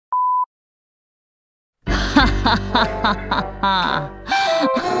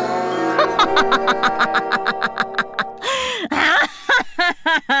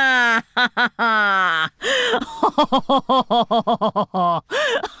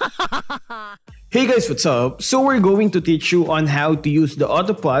Hey guys, what's up? So we're going to teach you on how to use the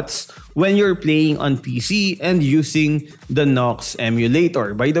autopots when you're playing on PC and using the Nox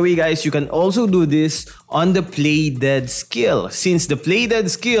emulator. By the way guys, you can also do this on the Play Dead skill, since the Play Dead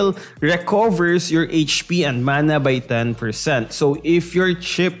skill recovers your HP and mana by 10%. So if you're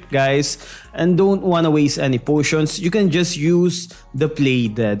cheap guys and don't want to waste any potions, you can just use the Play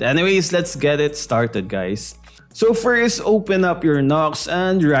Dead. Anyways, let's get it started guys. So first, open up your Nox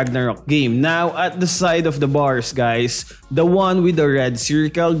and Ragnarok game. Now, at the side of the bars, guys, the one with the red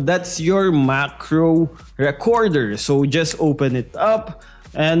circle, that's your macro recorder. So just open it up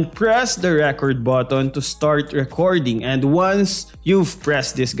and press the record button to start recording. And once you've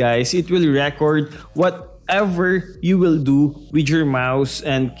pressed this, guys, it will record whatever you will do with your mouse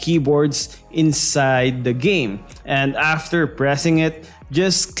and keyboards inside the game. And after pressing it,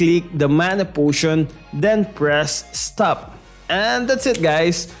 just click the mana potion, then press stop. And that's it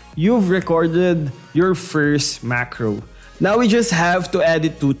guys, you've recorded your first macro. Now we just have to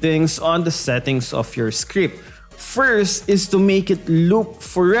edit two things on the settings of your script. First is to make it loop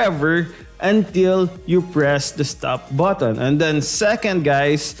forever until you press the stop button. And then second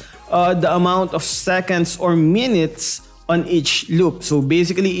guys, the amount of seconds or minutes on each loop. So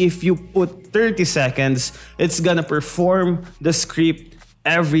basically if you put 30 seconds, it's gonna perform the script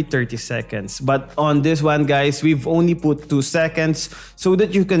every 30 seconds. But on this one guys, we've only put 2 seconds so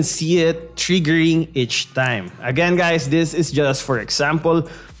that you can see it triggering each time. Again guys, this is just for example.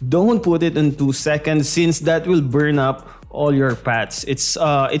 Don't put it in 2 seconds since that will burn up all your paths. It's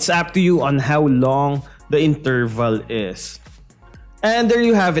up to you on how long the interval is. And there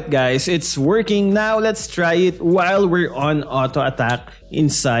you have it guys, it's working. Now let's try it while we're on auto attack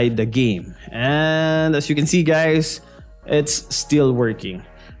inside the game. And as you can see guys, it's still working.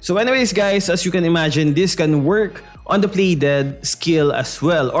 So anyways guys, as you can imagine, this can work on the Play Dead skill as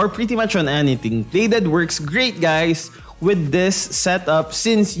well, or pretty much on anything. Play Dead works great guys with this setup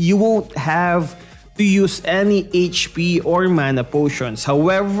since you won't have to use any HP or mana potions.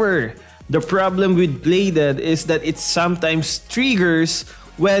 However, the problem with Play Dead is that it sometimes triggers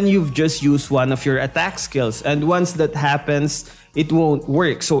when you've just used one of your attack skills, and once that happens, it won't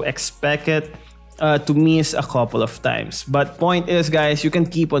work. So expect it to miss a couple of times. But point is guys, you can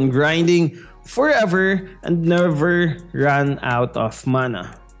keep on grinding forever and never run out of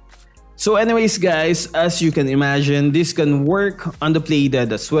mana. So anyways guys, as you can imagine, this can work on the Play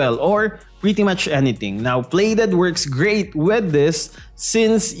Dead as well, or pretty much anything. Now Play Dead works great with this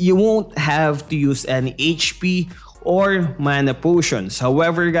since you won't have to use any HP or mana potions.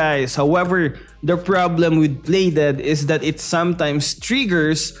 However guys, the problem with Play Dead is that it sometimes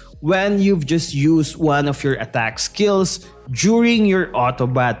triggers when you've just used one of your attack skills during your auto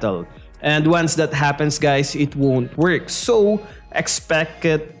battle. And once that happens guys, it won't work. So expect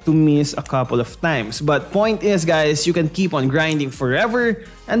it to miss a couple of times. But point is guys, you can keep on grinding forever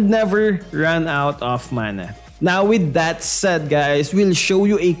and never run out of mana. Now with that said guys, we'll show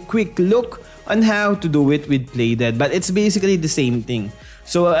you a quick look on how to do it with Play Dead, but it's basically the same thing.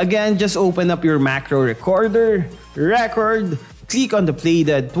 So again, just open up your macro recorder, record, click on the Play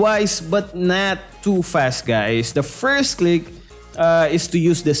Dead twice, but not too fast guys. The first click is to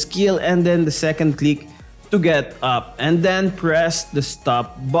use the skill, and then the second click to get up, and then press the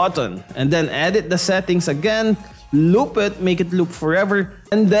stop button, and then edit the settings again, loop it, make it loop forever,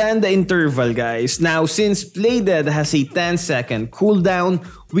 and then the interval guys. Now since Play Dead has a 10-second cooldown,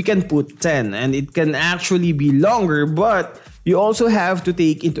 we can put 10, and it can actually be longer, but you also have to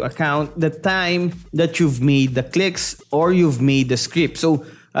take into account the time that you've made the clicks or you've made the script. So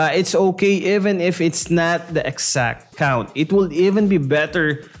it's okay even if it's not the exact count. It will even be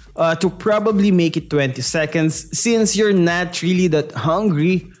better to probably make it 20 seconds since you're not really that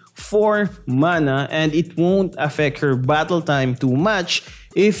hungry for mana, and it won't affect your battle time too much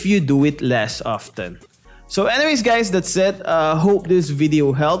if you do it less often. So anyways guys, that's it. Hope this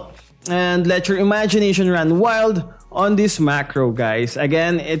video helped, and let your imagination run wild on this macro guys.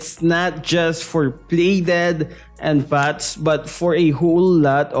 Again, it's not just for Play Dead and bots, but for a whole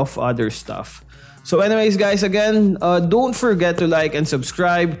lot of other stuff. So anyways guys, again, don't forget to like and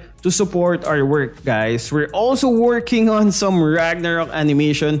subscribe to support our work guys. We're also working on some Ragnarok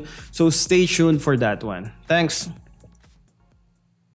animation, so stay tuned for that one. Thanks.